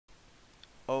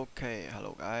Okay,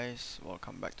 hello guys,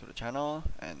 welcome back to the channel,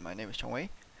 and my name is Chongwei.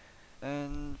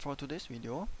 And for today's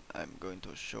video, I'm going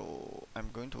to show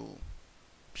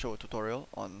a tutorial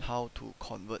on how to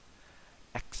convert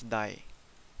xDai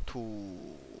to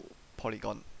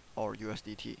Polygon or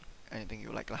USDT, anything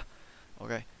you like lah.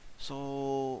 Okay,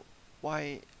 so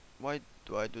why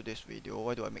do I do this video?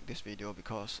 Why do I make this video?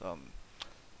 Because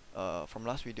from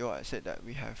last video I said that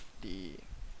we have the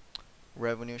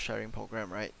revenue sharing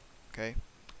program, right? Okay,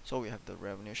 so we have the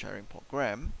revenue sharing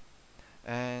program,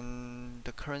 and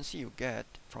the currency you get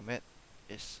from it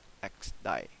is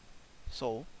xDai.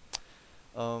 So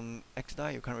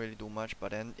xDai you can't really do much,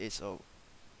 but then it's a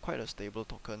quite a stable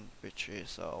token, which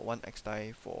is one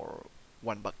xDai for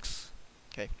 $1.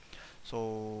 Okay,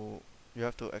 so you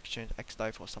have to exchange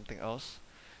xDai for something else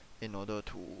in order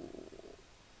to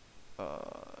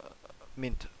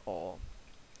mint or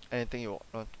anything you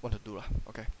want to do lah.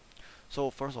 Okay, so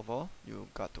first of all, you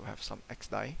got to have some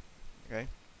xDai. Okay,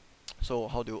 so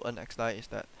how do you earn xDai is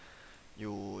that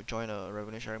you join a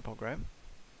revenue sharing program,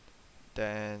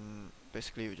 then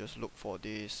basically you just look for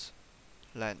these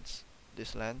lands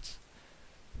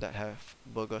that have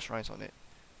burger shrines on it.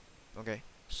 Okay,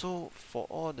 so for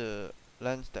all the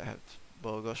lands that have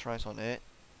burger shrines on it,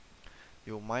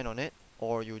 you mine on it,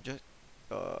 or you just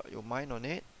you mine on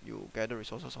it, you gather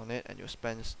resources on it, and you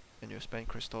spend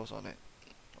crystals on it.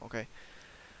 Okay,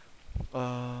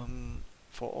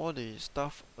 for all the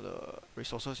stuff, the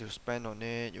resources you spend on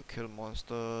it, you kill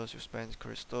monsters, you spend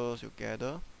crystals, you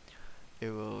gather, it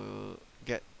will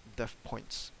get death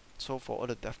points. So for all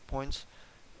the death points,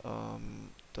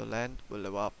 the land will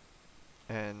level up,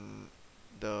 and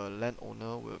the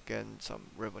landowner will gain some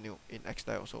revenue in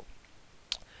xDai also.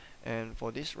 And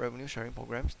for these revenue sharing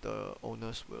programs, the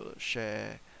owners will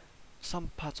share some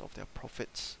parts of their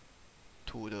profits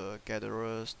to the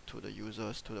gatherers, to the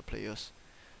users, to the players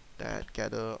that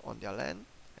gather on their land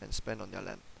and spend on their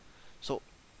land. So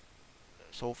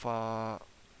far,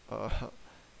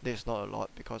 there's not a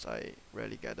lot because I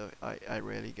rarely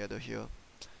gather here.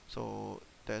 So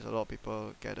there's a lot of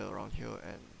people gather around here,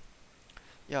 and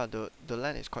yeah, the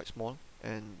land is quite small,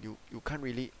 and you can't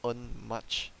really earn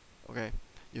much. Okay,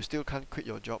 you still can't quit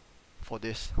your job for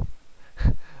this.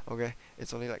 Okay,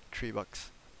 it's only like $3.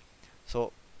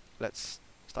 So let's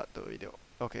start the video.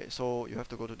 Okay, so you have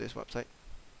to go to this website,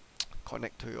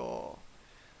 connect to your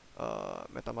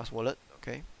MetaMask wallet.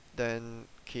 Okay, then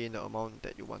key in the amount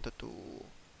that you wanted to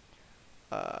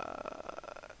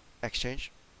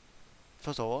exchange.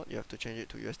 First of all, you have to change it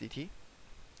to USDT.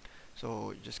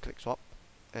 So you just click swap,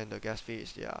 and the gas fee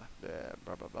is the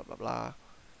blah blah blah blah blah.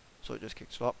 So just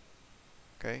click swap.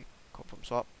 Okay, confirm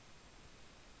swap.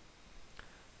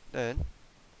 Then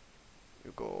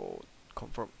you go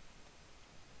confirm.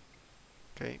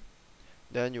 Okay,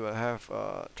 then you will have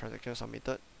transaction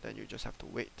submitted. Then you just have to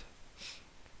wait.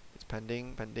 It's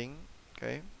pending.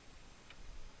 Okay,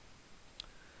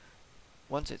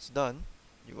 once it's done,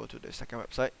 you go to the second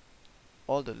website.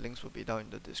 All the links will be down in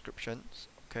the descriptions.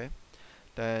 Okay,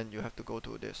 then you have to go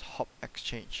to this hop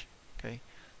exchange. Okay,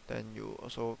 then you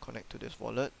also connect to this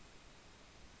wallet.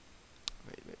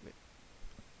 Wait.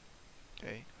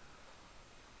 Okay,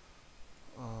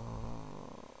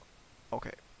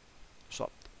 okay,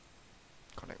 swapped.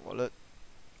 Connect wallet,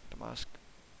 the mask.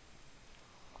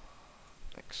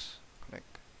 Next,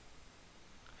 connect.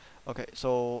 Okay,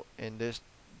 so in this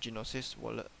Genesis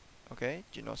wallet, okay,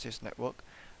 Genesis network,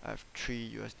 I have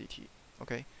 3 USDT.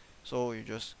 Okay, so you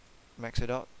just max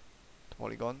it out to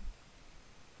Polygon.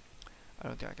 I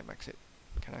don't think I can max it.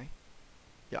 Can I?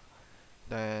 Yeah.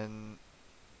 Then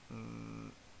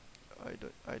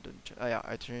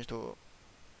I changed to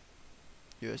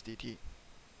USDT,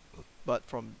 but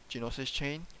from Genesis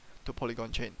chain to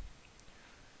Polygon chain.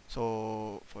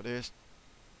 So for this,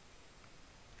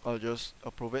 I'll just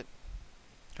approve it.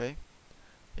 Okay,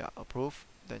 yeah, approve.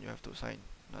 Then you have to sign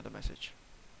another message.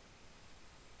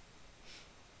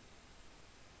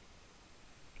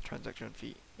 Transaction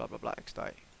fee, blah blah blah,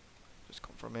 xDai. Just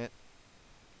confirm it.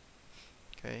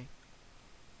 Okay.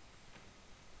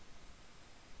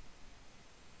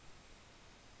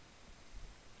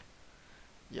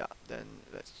 Yeah, then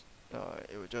let's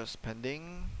it was just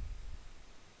pending.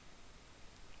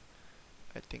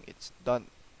 I think it's done.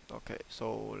 Okay,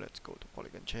 so let's go to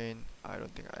Polygon chain. I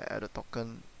don't think I add a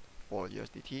token for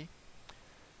USDT,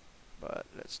 but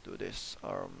let's do this.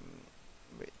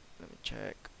 Wait, let me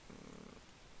check.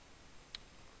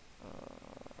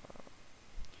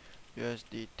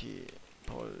 USDT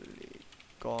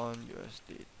Polygon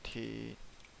USDT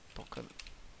token.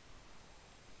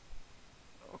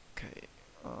 Okay,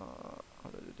 how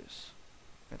do I do this?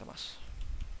 MetaMask.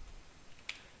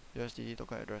 USDT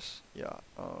token address. Yeah.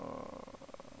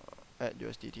 Add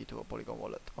USDT to a Polygon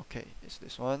wallet. Okay, it's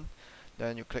this one.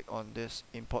 Then you click on this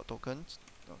import tokens.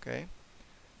 Okay.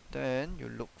 Then you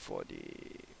look for the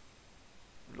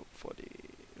look for the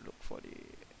look for the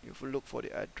you look for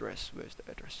the address. Where's the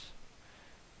address?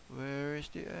 Where is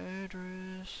the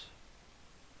address?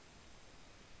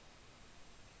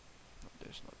 Not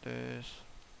this, not this.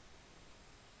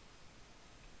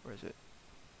 Where is it?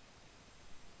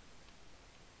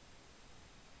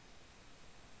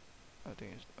 I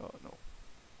think it's, oh no.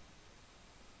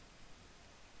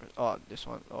 Oh, this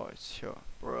one. Oh, it's here.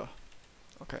 Bruh.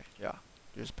 Okay, yeah.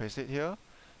 Just paste it here.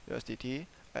 USDT,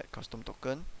 add custom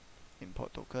token,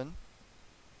 import token.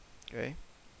 Okay.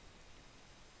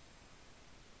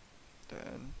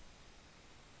 Then,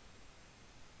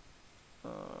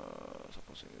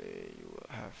 supposedly you will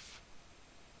have,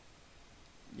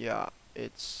 yeah,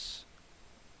 it's,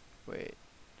 wait,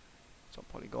 it's on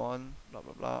Polygon, blah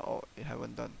blah blah. Oh, it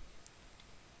haven't done.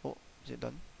 Oh, is it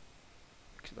done?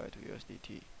 xDai to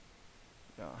USDT.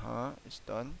 It's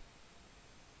done.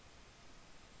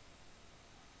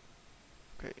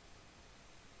 Okay,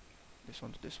 this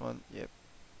one to this one. Yep.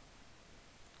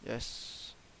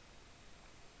 Yes.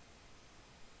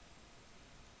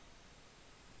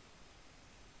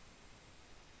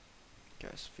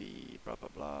 Gas fee, blah blah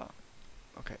blah.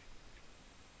 Okay.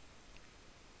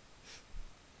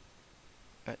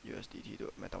 Add USDT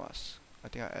to MetaMask. I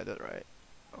think I added, right?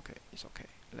 Okay, it's okay.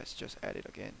 Let's just add it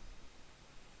again.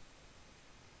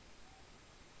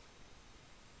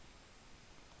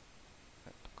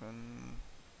 Add token.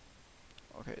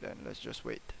 Okay, then let's just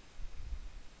wait.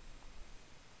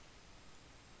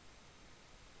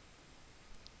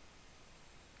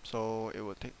 So it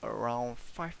will take around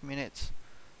 5 minutes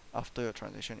after your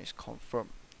transaction is confirmed.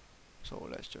 So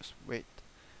let's just wait,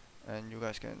 and you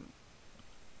guys can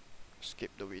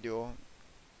skip the video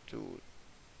to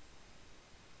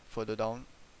further down,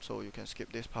 so you can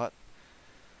skip this part,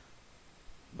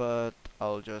 but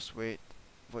I'll just wait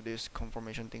for this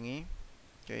confirmation thingy.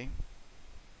 Okay.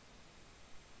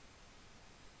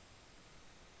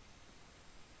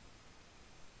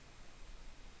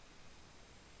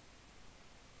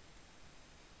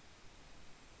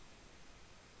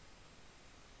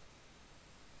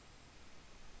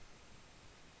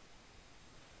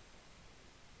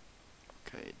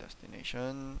 Okay,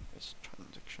 destination, its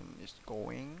transaction is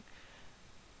going.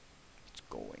 It's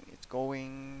going, it's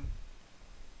going.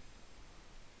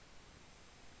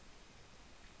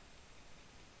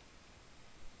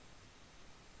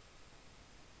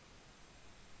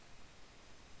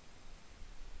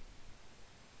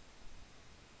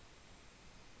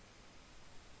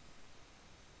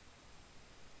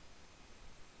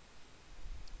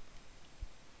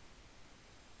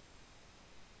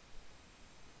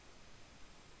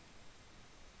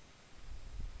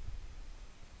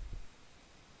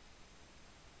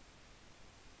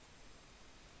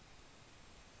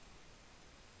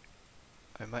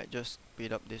 I might just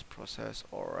speed up this process,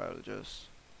 or I'll just,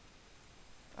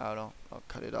 I don't know, I'll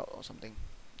cut it out or something.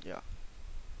 Yeah,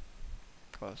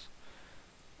 because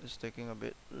it's taking a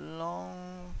bit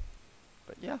long,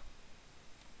 but yeah,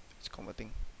 it's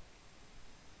converting.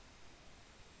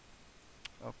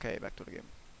 Okay, back to the game.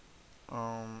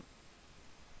 Yeah,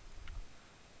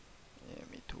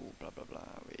 me too, blah blah blah.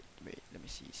 Wait, let me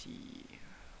see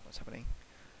what's happening.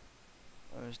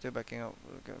 I'm still backing up,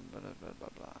 okay, blah blah blah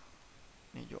blah.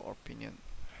 Need your opinion.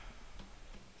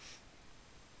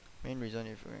 Main reason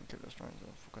if you can keep the strength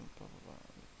of blah blah blah.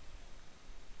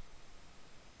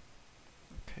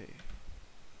 Okay.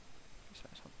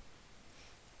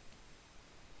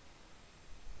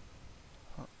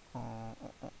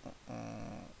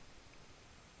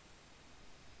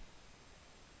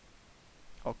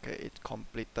 Okay, it's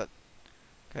completed.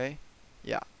 Okay,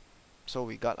 yeah. So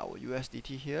we got our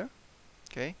USDT here.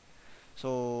 Okay,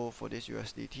 so for this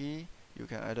USDT, you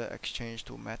can either exchange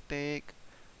to Matic,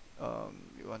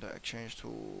 you want to exchange to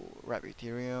Wrap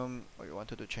Ethereum, or you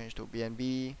wanted to change to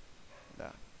BNB.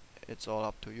 Yeah, it's all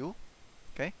up to you.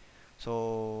 Okay,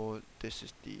 so this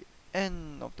is the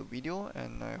end of the video,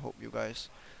 and I hope you guys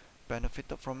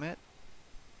benefited from it.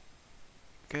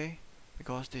 Okay,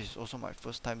 because this is also my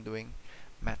first time doing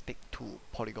Matic to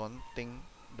Polygon thing,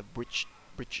 the bridge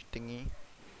thingy.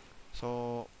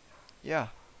 So yeah,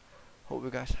 hope you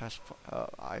guys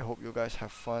I hope you guys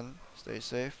have fun. Stay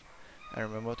safe, and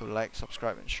remember to like,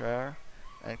 subscribe, and share,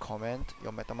 and comment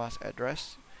your MetaMask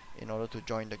address in order to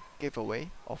join the giveaway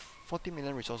of 40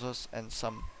 million resources and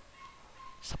some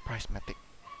surprise Matic.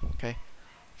 Okay,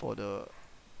 for the,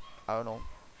 I don't know,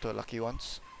 the lucky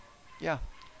ones. Yeah.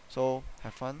 So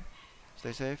have fun,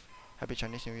 stay safe, Happy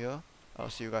Chinese New Year. I'll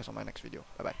see you guys on my next video.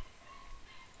 Bye bye.